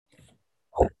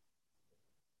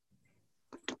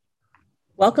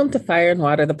Welcome to Fire and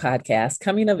Water, the podcast,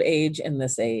 coming of age in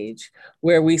this age,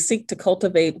 where we seek to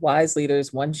cultivate wise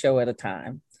leaders one show at a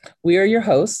time. We are your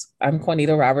hosts. I'm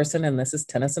Quanita Roberson, and this is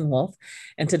Tenneson Woolf.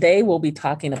 And today we'll be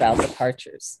talking about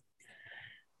departures.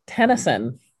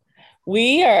 Tenneson,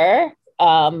 we are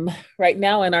right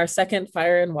now in our second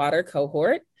Fire and Water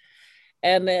cohort,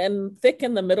 and then thick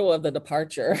in the middle of the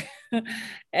departure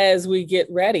as we get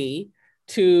ready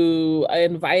to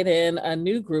invite in a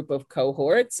new group of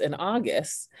cohorts in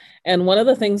August. And one of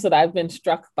the things that I've been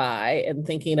struck by in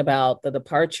thinking about the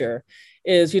departure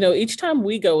is, each time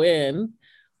we go in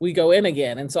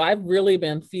again. And so I've really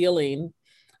been feeling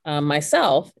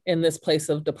myself in this place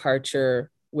of departure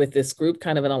with this group,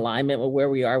 kind of in alignment with where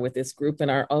we are with this group in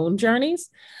our own journeys.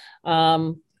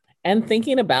 And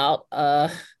thinking about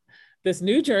this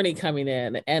new journey coming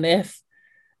in, and if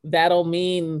that'll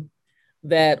mean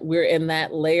that we're in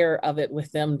that layer of it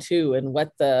with them too, and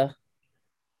what the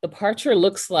departure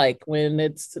looks like when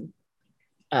it's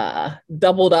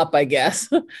doubled up, I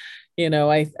guess.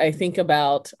 I think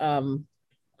about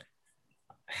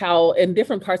how in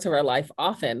different parts of our life,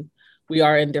 often we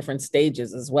are in different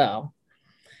stages as well.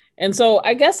 And so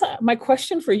I guess my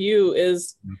question for you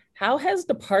is, how has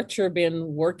departure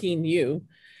been working you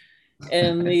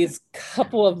in these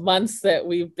couple of months that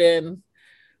we've been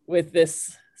with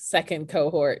this second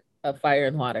cohort of Fire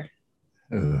and Water?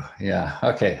 Ooh, yeah.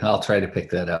 Okay. I'll try to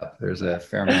pick that up. There's a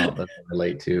fair amount that I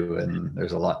relate to, and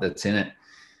there's a lot that's in it.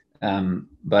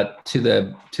 But to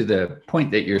the point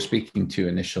that you're speaking to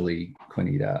initially,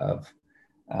 Quanita, of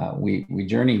we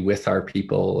journey with our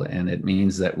people, and it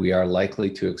means that we are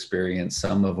likely to experience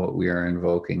some of what we are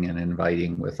invoking and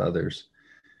inviting with others.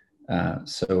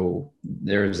 So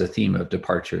there's a theme of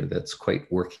departure that's quite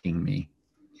working me.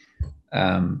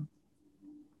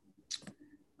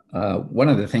 One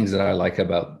of the things that I like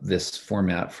about this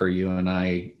format for you and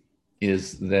I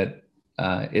is that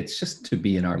it's just to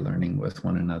be in our learning with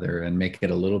one another and make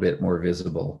it a little bit more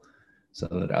visible so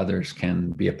that others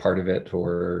can be a part of it,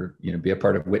 or be a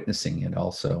part of witnessing it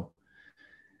also.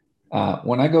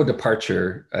 When I go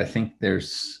departure, I think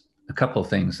there's a couple of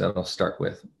things that I'll start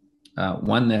with.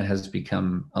 One that has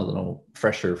become a little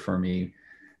fresher for me,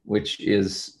 which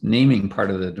is naming part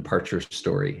of the departure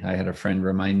story. I had a friend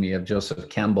remind me of Joseph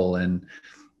Campbell and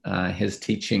his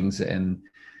teachings, and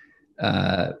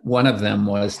one of them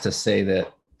was to say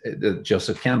that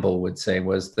Joseph Campbell would say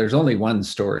was, there's only one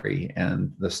story,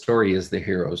 and the story is the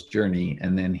hero's journey,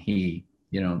 and then he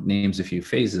names a few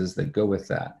phases that go with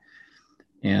that.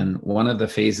 And one of the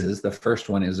phases, the first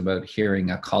one, is about hearing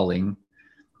a calling,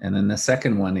 and then the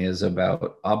second one is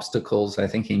about obstacles. I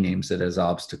think he names it as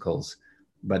obstacles,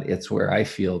 but it's where I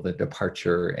feel the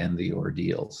departure and the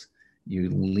ordeals.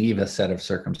 You leave a set of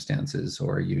circumstances,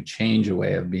 or you change a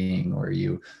way of being, or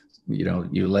you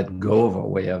let go of a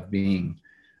way of being.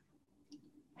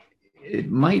 It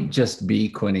might just be,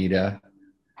 Quanita,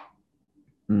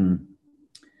 that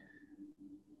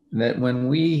when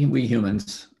we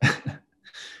humans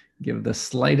give the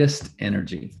slightest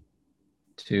energy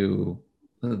to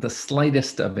the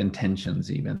slightest of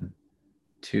intentions, even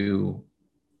to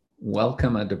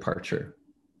welcome a departure,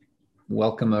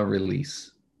 welcome a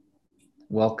release,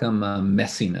 welcome a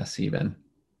messiness, even,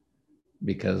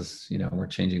 because we're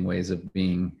changing ways of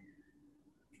being,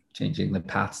 changing the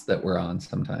paths that we're on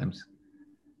sometimes,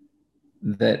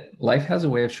 that life has a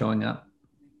way of showing up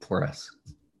for us.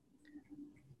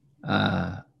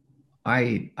 I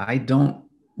don't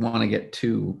want to get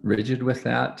too rigid with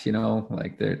that,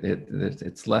 like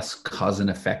it's less cause and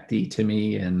effect-y to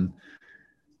me, and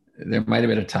there might have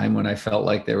been a time when I felt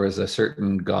like there was a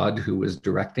certain God who was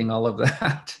directing all of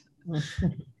that.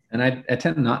 And I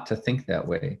tend not to think that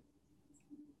way.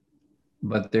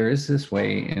 But there is this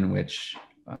way in which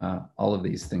all of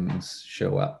these things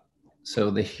show up. So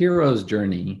the hero's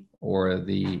journey, or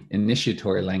the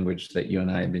initiatory language that you and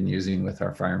I have been using with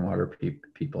our Fire and Water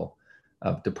people,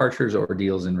 of departures,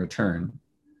 ordeals, and return,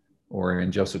 or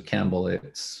in Joseph Campbell,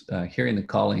 it's hearing the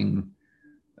calling,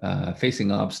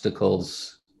 facing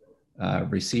obstacles,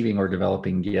 receiving or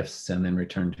developing gifts, and then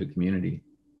return to community.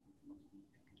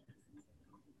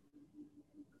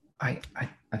 I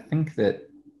think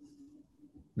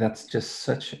that's just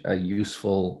such a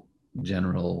useful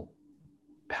general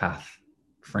path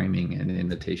framing and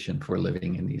invitation for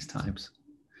living in these times.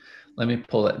 Let me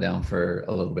pull it down for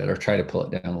a little bit, or try to pull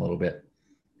it down a little bit.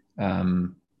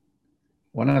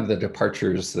 One of the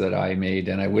departures that I made,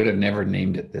 and I would have never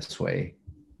named it this way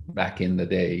back in the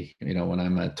day, when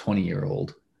I'm a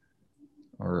 20-year-old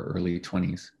or early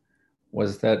 20s,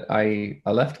 was that I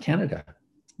left Canada,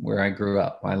 where I grew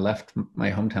up. I left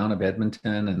my hometown of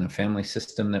Edmonton and the family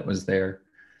system that was there,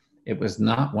 It was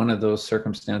not one of those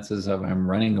circumstances of I'm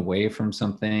running away from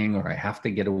something or I have to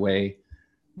get away,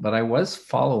 but I was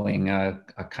following a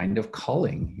kind of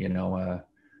calling,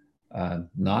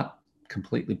 not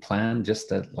completely planned,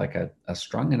 just like a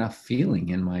strong enough feeling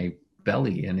in my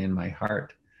belly and in my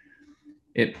heart.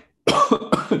 It,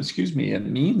 excuse me, it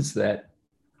means that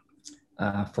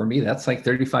for me, that's like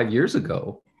 35 years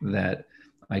ago that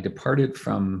I departed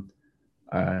from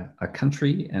a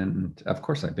country. And of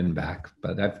course, I've been back,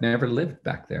 but I've never lived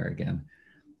back there again.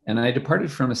 And I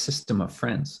departed from a system of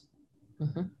friends.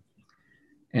 Mm-hmm.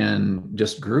 And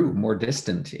just grew more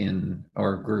distant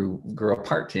grew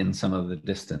apart in some of the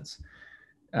distance.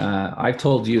 I've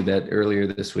told you that earlier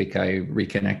this week, I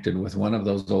reconnected with one of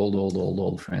those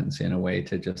old friends in a way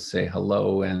to just say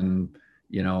hello and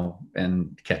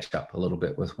catch up a little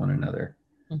bit with one another.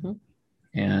 Mm-hmm.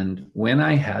 And when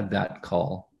I had that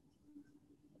call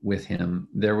with him,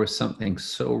 there was something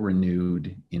so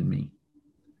renewed in me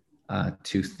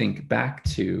to think back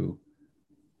to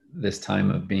this time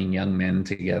of being young men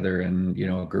together and,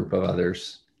 a group of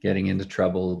others getting into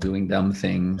trouble, doing dumb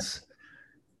things.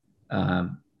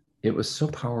 It was so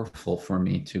powerful for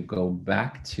me to go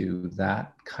back to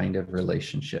that kind of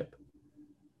relationship.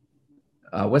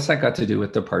 What's that got to do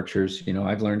with departures?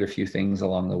 I've learned a few things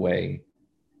along the way,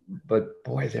 but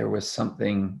boy, there was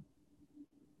something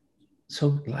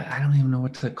so, I don't even know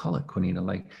what to call it, Quanita.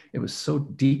 Like, it was so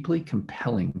deeply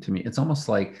compelling to me. It's almost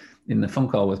like in the phone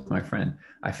call with my friend,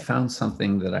 I found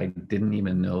something that I didn't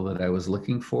even know that I was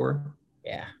looking for.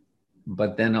 Yeah.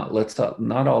 But then let's not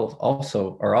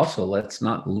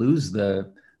lose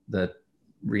the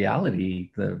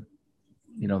reality, the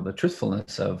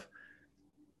truthfulness of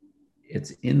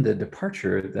it's in the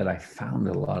departure that I found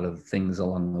a lot of things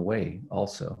along the way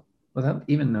also, without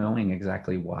even knowing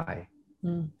exactly why.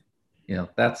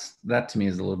 That to me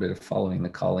is a little bit of following the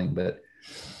calling, but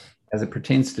as it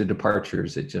pertains to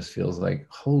departures, it just feels like,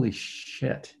 holy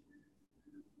shit.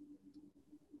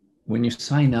 When you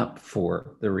sign up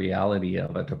for the reality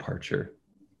of a departure,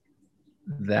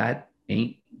 that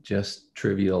ain't just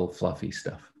trivial, fluffy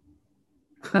stuff.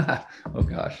 Oh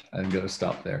gosh, I'm going to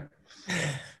stop there.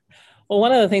 Well,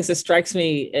 one of the things that strikes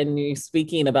me in you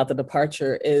speaking about the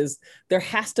departure is there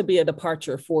has to be a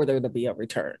departure for there to be a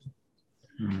return.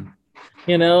 Mm-hmm.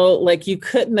 Like you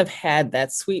couldn't have had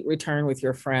that sweet return with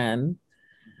your friend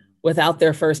without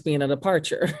there first being a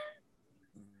departure.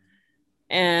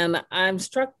 And I'm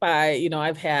struck by,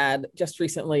 I've had just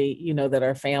recently, that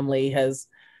our family has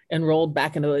enrolled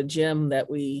back into a gym that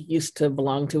we used to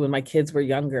belong to when my kids were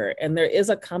younger. And there is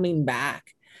a coming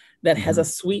back that has a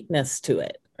sweetness to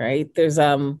it, right? There's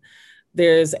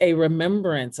a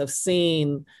remembrance of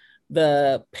seeing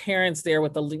the parents there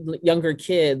with the younger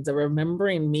kids, are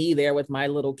remembering me there with my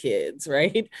little kids,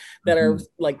 right? That are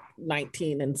like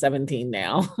 19 and 17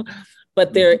 now.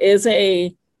 But there is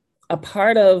a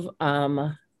part of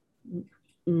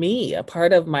me, a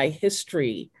part of my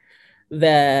history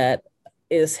that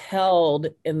is held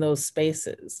in those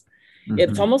spaces.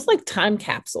 It's almost like time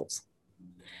capsules.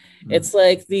 It's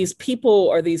like these people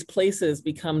or these places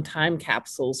become time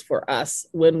capsules for us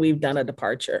when we've done a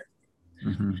departure.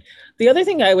 The other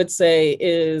thing I would say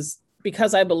is,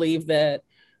 because I believe that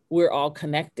we're all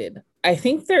connected, I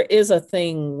think there is a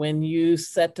thing when you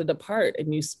set to depart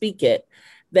and you speak it,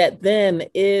 that then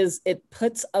it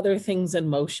puts other things in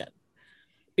motion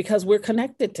because we're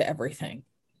connected to everything.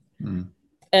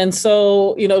 And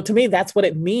so, to me, that's what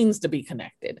it means to be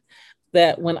connected.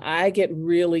 That when I get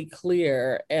really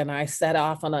clear and I set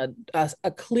off on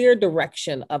a clear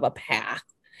direction of a path,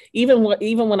 even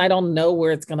when I don't know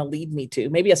where it's going to lead me to,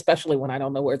 maybe especially when I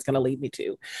don't know where it's going to lead me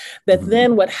to, that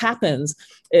then what happens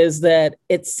is that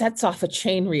it sets off a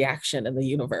chain reaction in the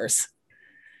universe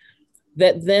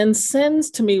that then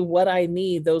sends to me what I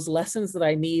need, those lessons that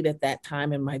I need at that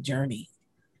time in my journey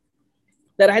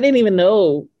that I didn't even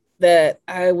know that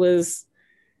I was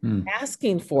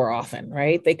asking for often,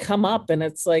 right? They come up and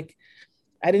it's like,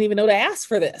 I didn't even know to ask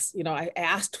for this. I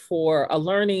asked for a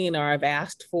learning, or I've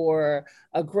asked for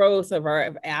a growth, or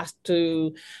I've asked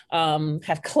to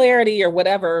have clarity, or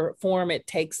whatever form it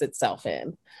takes itself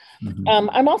in.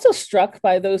 I'm also struck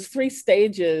by those three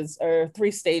stages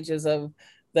of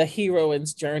the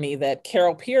heroine's journey that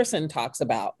Carol Pearson talks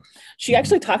about. She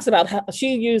actually talks about how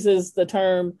she uses the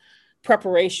term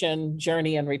preparation,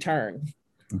 journey, and return.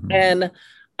 And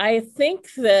I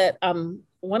think that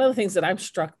one of the things that I'm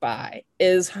struck by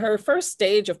is her first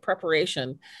stage of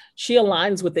preparation. She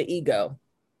aligns with the ego.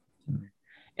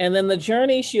 And then the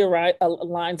journey, she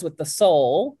aligns with the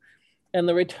soul. And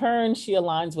the return, she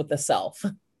aligns with the self.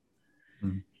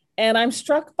 And I'm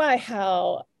struck by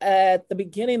how at the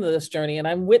beginning of this journey, and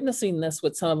I'm witnessing this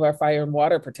with some of our fire and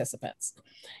water participants,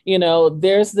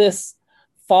 there's this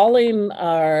falling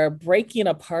or breaking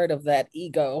apart of that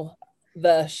ego,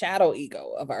 the shadow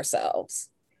ego of ourselves,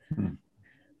 mm-hmm.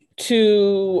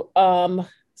 to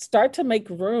start to make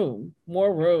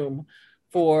more room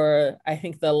for, I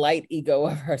think, the light ego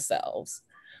of ourselves.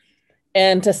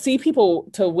 And to see people,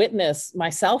 to witness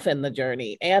myself in the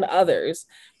journey and others,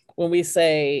 when we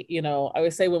say, I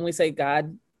always say when we say,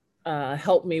 God,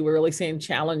 help me, we're really saying,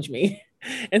 challenge me.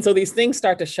 And so these things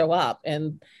start to show up.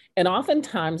 And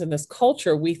oftentimes in this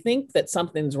culture, we think that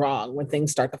something's wrong when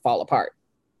things start to fall apart.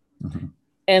 Mm-hmm.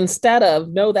 Instead of,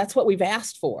 no, that's what we've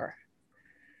asked for.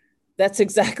 That's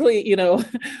exactly,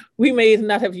 we may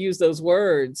not have used those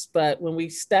words, but when we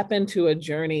step into a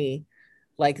journey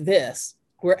like this,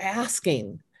 we're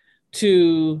asking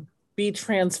to be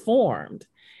transformed.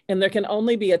 And there can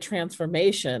only be a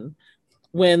transformation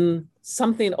when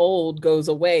something old goes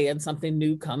away and something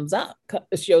new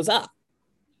shows up.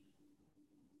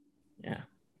 Yeah.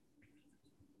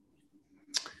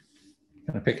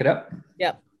 Can I pick it up?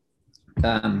 Yep.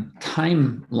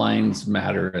 Timelines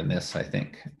matter in this, I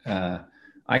think.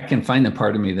 I can find the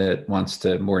part of me that wants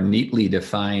to more neatly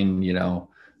define,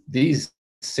 these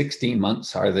 16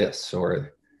 months are this,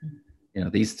 or,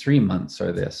 these 3 months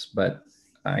are this, but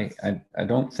I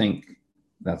don't think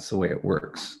that's the way it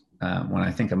works. When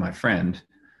I think of my friend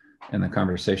and the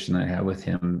conversation I had with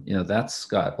him, that's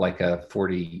got like a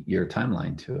 40-year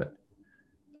timeline to it.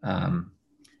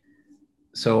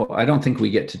 So I don't think we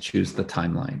get to choose the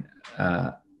timeline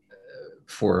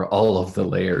for all of the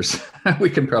layers. We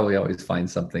can probably always find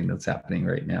something that's happening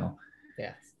right now.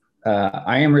 Yes.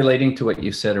 I am relating to what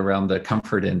you said around the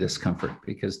comfort and discomfort,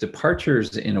 because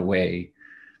departures in a way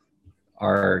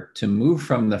are to move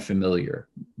from the familiar,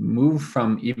 move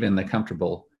from even the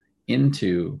comfortable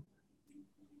into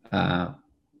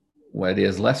what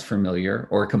is less familiar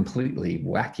or completely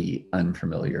wacky,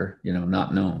 unfamiliar,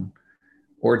 not known,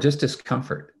 or just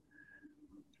discomfort.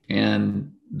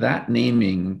 And that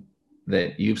naming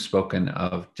that you've spoken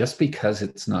of, just because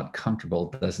it's not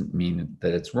comfortable doesn't mean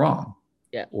that it's wrong.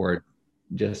 Yeah. Or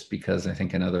just because, I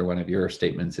think another one of your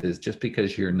statements is, just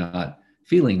because you're not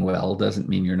feeling well doesn't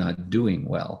mean you're not doing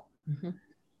well. Mm-hmm.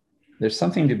 There's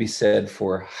something to be said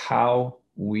for how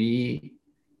we,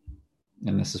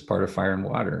 and this is part of fire and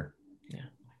water,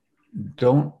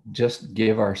 don't just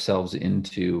give ourselves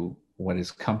into what is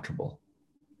comfortable.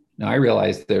 Now, I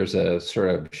realize there's a sort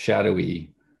of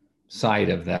shadowy side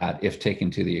of that, if taken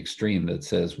to the extreme, that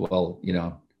says, well,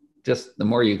 just the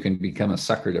more you can become a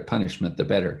sucker to punishment, the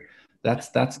better.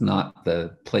 That's not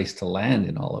the place to land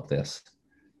in all of this.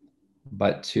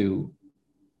 But to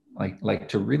like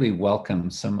to really welcome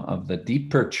some of the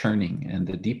deeper churning and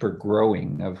the deeper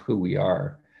growing of who we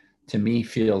are, to me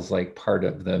feels like part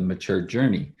of the mature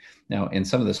journey. Now, in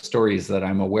some of the stories that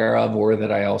I'm aware of, or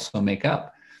that I also make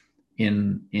up,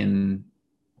 in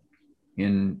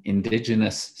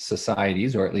indigenous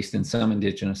societies, or at least in some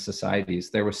indigenous societies,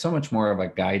 there was so much more of a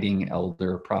guiding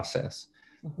elder process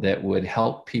that would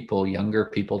help younger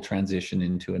people transition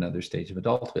into another stage of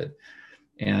adulthood.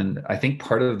 And I think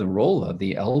part of the role of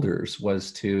the elders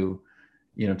was to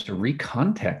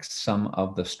recontext some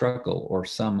of the struggle or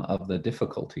some of the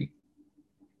difficulty.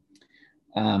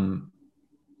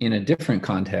 In a different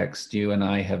context, you and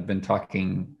I have been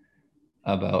talking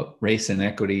about race and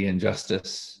equity and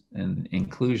justice and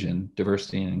inclusion,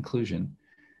 diversity and inclusion.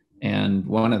 And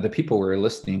one of the people we're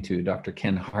listening to, Dr.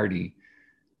 Ken Hardy,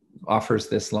 offers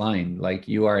this line, like,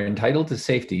 you are entitled to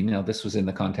safety. Now, this was in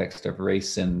the context of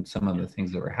race and some of the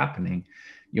things that were happening.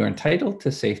 You are entitled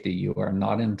to safety. You are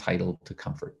not entitled to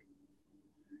comfort.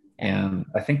 And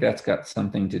I think that's got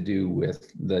something to do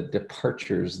with the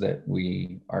departures that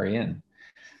we are in.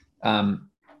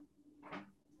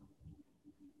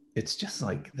 It's just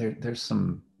like there's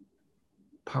some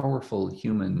powerful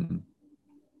human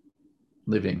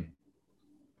living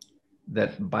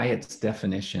that by its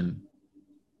definition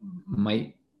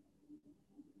might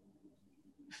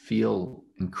feel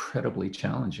incredibly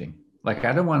challenging. Like,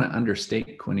 I don't want to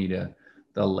understate, Quanita,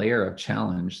 the layer of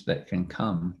challenge that can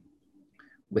come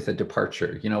with a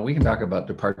departure. We can talk about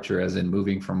departure as in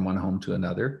moving from one home to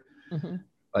another. Mm-hmm.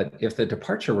 But if the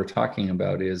departure we're talking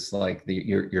about is like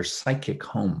your psychic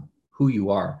home, who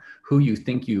you are, who you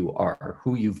think you are,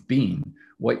 who you've been,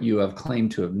 what you have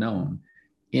claimed to have known,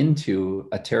 into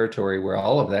a territory where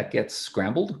all of that gets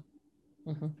scrambled,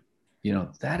 mm-hmm.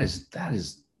 That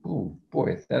is, oh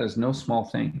boy, that is no small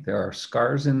thing. There are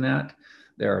scars in that.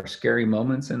 There are scary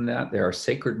moments in that. There are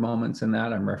sacred moments in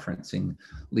that. I'm referencing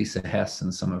Lisa Hess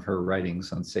and some of her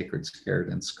writings on sacred, scared,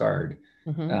 and scarred.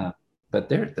 Mm-hmm. But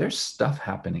there's stuff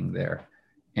happening there.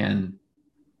 And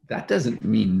that doesn't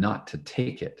mean not to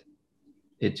take it.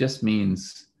 It just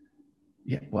means,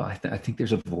 yeah, well, I think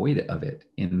there's a void of it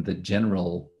in the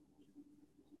general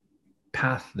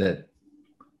path that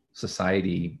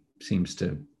society seems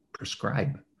to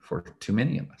prescribe for too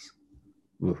many of us.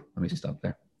 Ooh, let me stop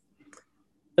there.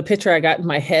 The picture I got in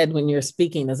my head when you're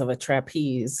speaking is of a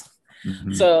trapeze.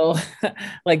 Mm-hmm. So,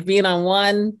 like being on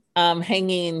one,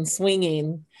 hanging,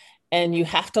 swinging, and you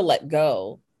have to let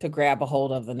go to grab a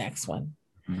hold of the next one.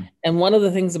 Mm-hmm. And one of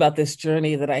the things about this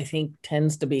journey that I think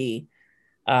tends to be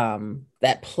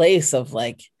that place of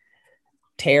like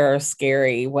terror,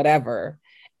 scary, whatever,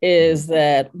 is mm-hmm.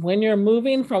 that when you're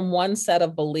moving from one set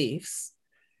of beliefs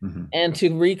mm-hmm. and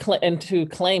to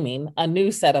claiming a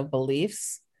new set of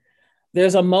beliefs,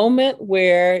 there's a moment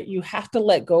where you have to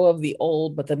let go of the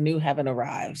old, but the new haven't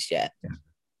arrived yet.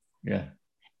 Yeah.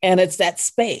 And it's that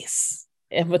space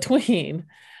in between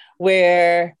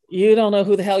where you don't know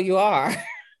who the hell you are.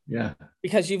 Yeah.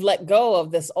 Because you've let go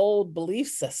of this old belief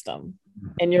system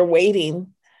mm-hmm. and you're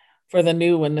waiting for the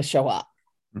new one to show up.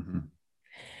 Mm-hmm.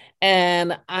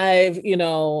 And I've,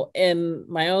 in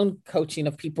my own coaching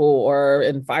of people or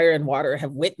in fire and water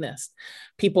have witnessed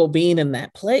people being in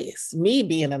that place, me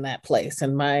being in that place,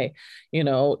 and my, in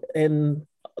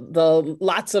the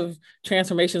lots of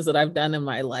transformations that I've done in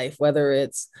my life, whether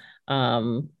it's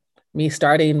me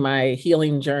starting my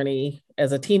healing journey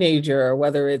as a teenager, or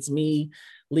whether it's me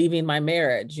leaving my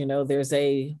marriage, there's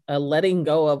a letting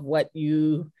go of what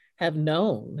you have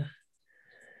known.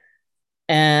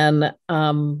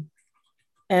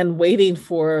 And waiting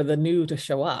for the new to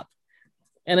show up.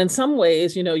 And in some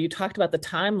ways, you talked about the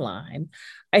timeline.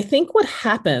 I think what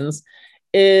happens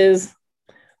is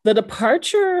the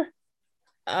departure,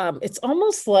 it's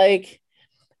almost like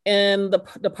in the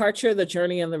departure, the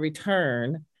journey, and the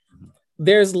return,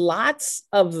 there's lots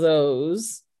of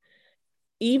those,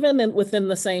 even within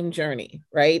the same journey,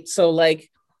 right? So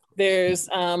like there's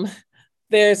the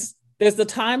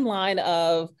timeline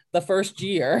of the first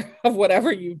year of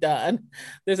whatever you've done.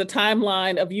 There's a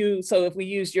timeline of you. So if we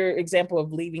use your example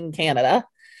of leaving Canada,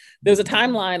 there's a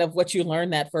timeline of what you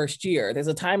learned that first year. There's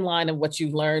a timeline of what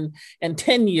you learned in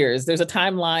 10 years. There's a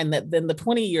timeline that then the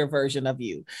 20-year version of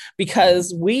you,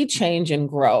 because we change and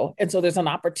grow. And so there's an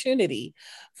opportunity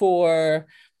for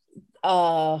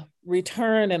a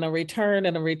return and a return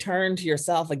and a return to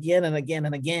yourself again and again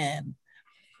and again.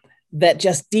 That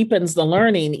just deepens the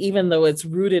learning, even though it's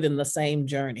rooted in the same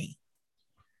journey.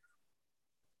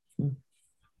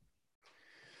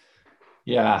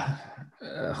 Yeah,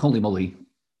 holy moly.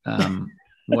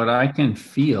 What I can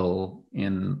feel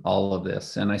in all of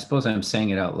this, and I suppose I'm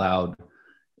saying it out loud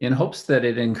in hopes that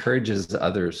it encourages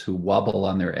others who wobble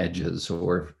on their edges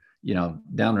or,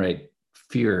 downright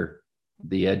fear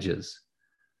the edges.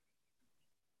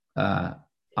 Without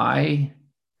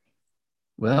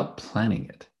planning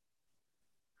it,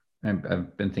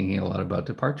 I've been thinking a lot about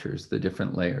departures, the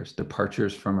different layers,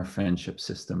 departures from a friendship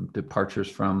system, departures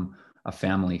from a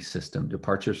family system,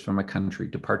 departures from a country,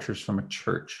 departures from a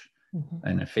church, mm-hmm.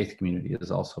 and a faith community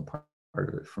is also part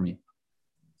of it for me.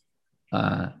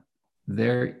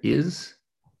 There is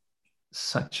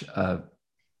such a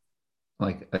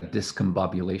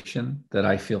discombobulation that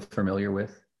I feel familiar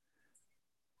with,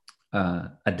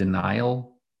 a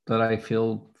denial that I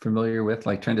feel familiar with,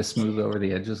 like trying to smooth over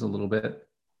the edges a little bit,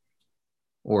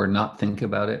 or not think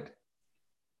about it.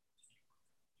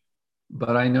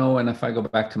 But I know, and if I go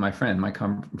back to my friend,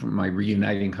 my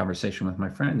reuniting conversation with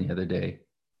my friend the other day,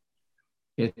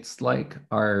 it's like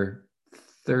our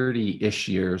 30-ish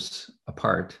years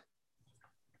apart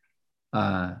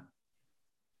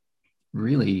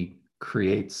really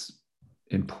creates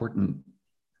important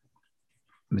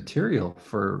material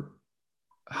for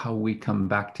how we come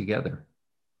back together.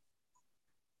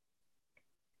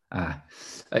 I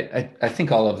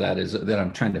think all of that is that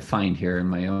I'm trying to find here in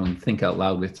my own think out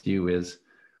loud with you is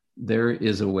there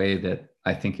is a way that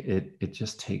I think it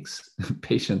just takes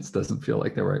patience, doesn't feel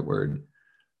like the right word,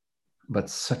 but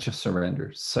such a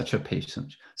surrender, such a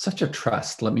patience, such a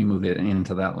trust. Let me move it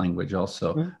into that language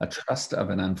also. Mm-hmm. A trust of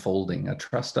an unfolding, a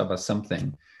trust of a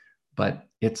something, but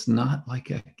it's not like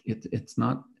it's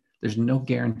not, there's no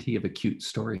guarantee of a cute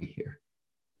story here,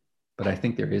 but I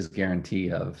think there is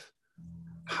guarantee of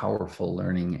powerful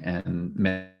learning and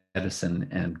medicine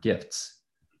and gifts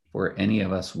for any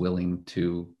of us willing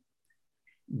to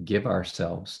give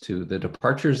ourselves to the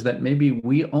departures that maybe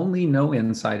we only know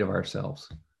inside of ourselves.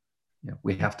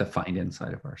 We have to find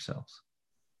inside of ourselves.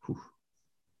 Whew.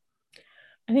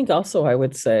 I think also I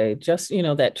would say just,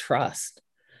 that trust.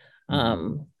 Mm-hmm.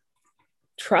 Um,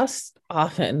 Trust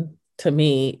often to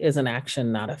me is an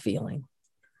action, not a feeling.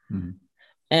 Mm-hmm.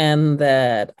 And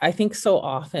that I think so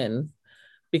often,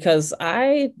 because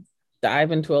I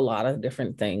dive into a lot of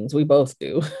different things, we both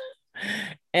do.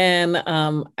 And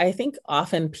I think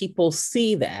often people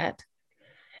see that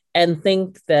and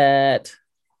think that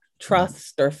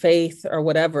trust or faith or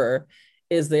whatever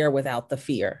is there without the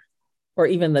fear or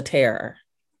even the terror,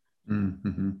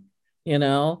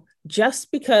 Mm-hmm.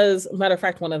 just because, matter of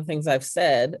fact, one of the things I've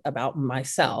said about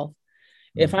myself,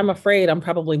 if Mm-hmm. I'm afraid, I'm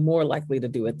probably more likely to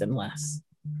do it than less,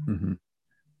 Mm-hmm.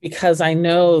 because I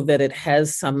know that it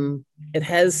has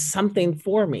something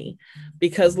for me,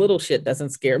 because little shit doesn't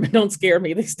scare me, don't scare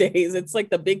me these days. It's like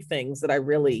the big things that I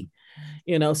really,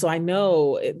 so I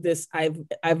know this,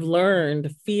 I've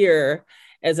learned fear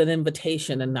as an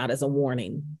invitation and not as a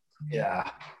warning. Yeah.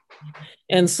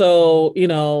 And so,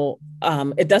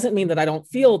 it doesn't mean that I don't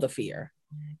feel the fear.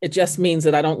 It just means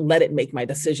that I don't let it make my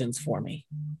decisions for me.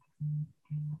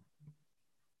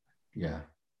 Yeah.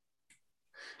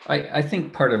 I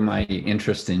think part of my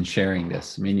interest in sharing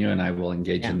this, I mean, you and I will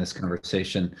engage in this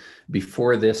conversation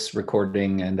before this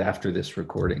recording and after this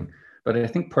recording. But I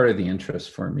think part of the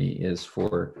interest for me is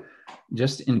for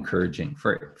just encouraging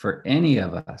for any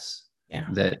of us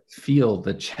that feel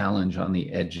the challenge on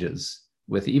the edges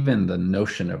with even the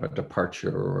notion of a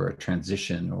departure or a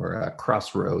transition or a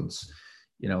crossroads,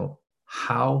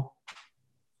 how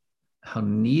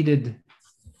needed,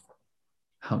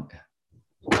 how,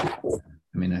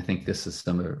 I mean, I think this is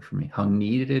some of it for me, how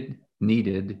needed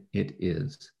it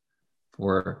is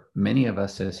for many of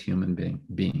us as human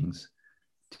beings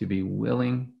to be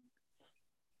willing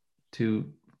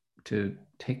to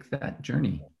take that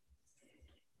journey,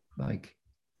 like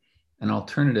an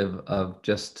alternative of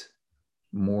just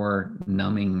more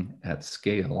numbing at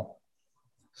scale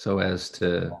so as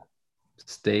to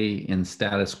stay in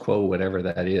status quo, whatever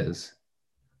that is.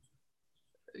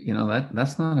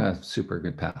 That's not a super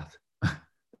good path.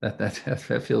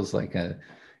 that feels like a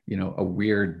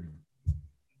weird,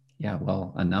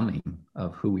 a numbing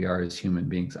of who we are as human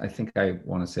beings. I think I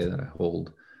want to say that I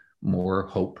hold more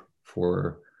hope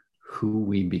for who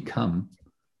we become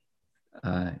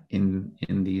in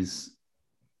these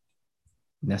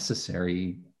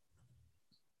necessary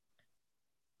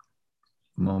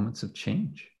moments of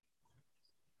change.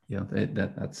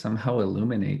 That somehow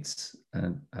illuminates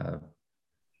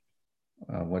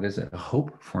what is it? A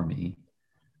hope for me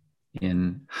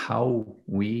in how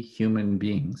we human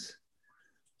beings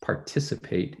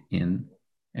participate in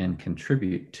and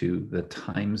contribute to the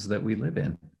times that we live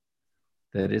in.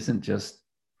 That isn't just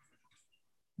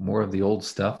more of the old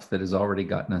stuff that has already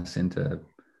gotten us into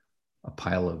a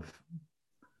pile of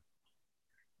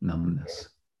numbness.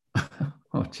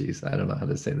 Oh, geez, I don't know how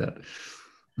to say that.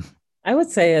 I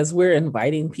would say, as we're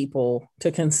inviting people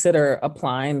to consider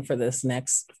applying for this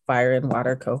next fire and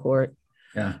water cohort,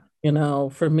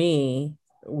 for me,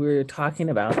 we're talking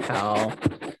about how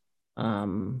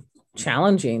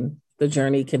challenging the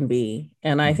journey can be.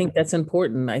 And I think that's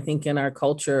important. I think in our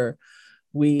culture,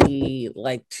 we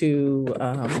like to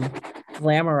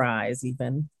glamorize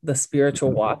even the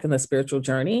spiritual walk and the spiritual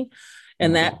journey.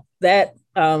 And that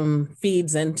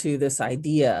feeds into this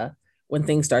idea, when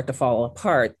things start to fall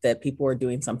apart, that people are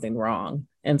doing something wrong,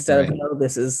 instead of, no,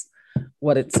 this is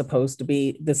what it's supposed to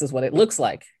be. This is what it looks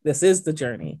like. This is the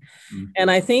journey.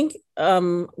 And I think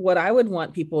what I would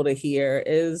want people to hear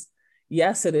is,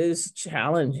 yes, it is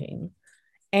challenging.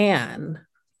 And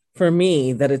for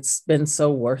me, that it's been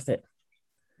so worth it.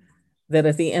 That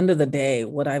at the end of the day,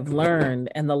 what I've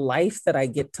learned and the life that I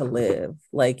get to live,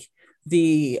 like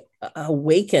the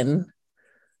awakened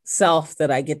self that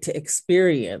I get to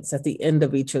experience at the end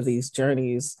of each of these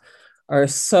journeys, are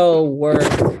so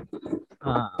worth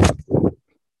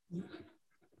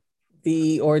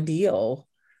the ordeal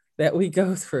that we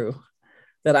go through,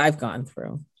 that I've gone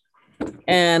through.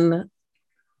 And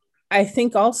I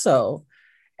think also,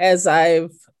 as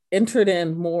I've entered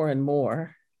in more and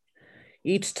more,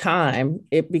 each time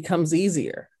it becomes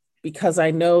easier, because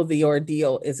I know the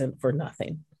ordeal isn't for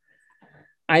nothing.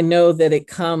 I know that it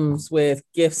comes with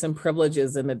gifts and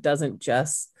privileges, and it doesn't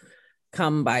just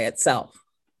come by itself,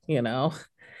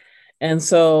 And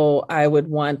so I would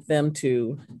want them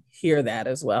to hear that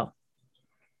as well.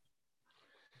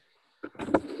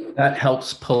 That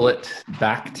helps pull it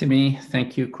back to me.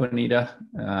 Thank you, Quanita.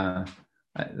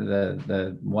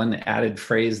 The one added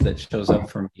phrase that shows up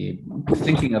for me,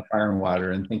 thinking of fire and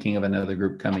water and thinking of another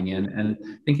group coming in and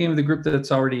thinking of the group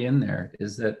that's already in there,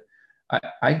 is that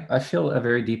I feel a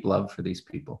very deep love for these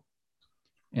people.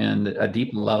 and a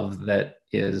deep love that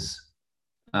is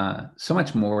so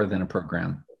much more than a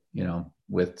program,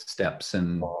 with steps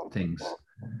and things.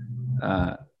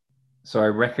 So I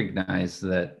recognize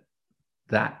that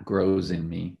grows in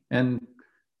me, and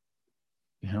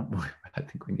I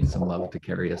think we need some love to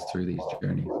carry us through these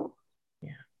journeys.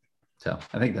 Yeah. So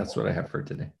I think that's what I have for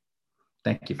today.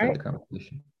 Thank you for the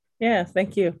conversation. Yeah,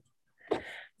 thank you.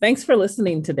 Thanks for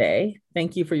listening today.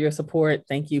 Thank you for your support.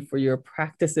 Thank you for your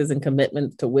practices and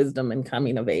commitments to wisdom and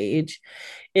coming of age.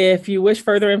 If you wish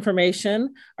further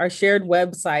information, our shared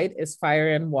website is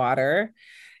Fire and Water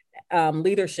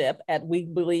Leadership at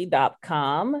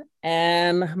weebly.com.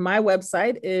 And my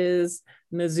website is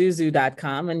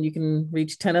nazuzu.com. And you can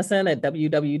reach Tenneson at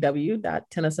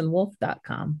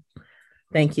www.tennessonwolf.com.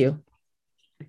 Thank you.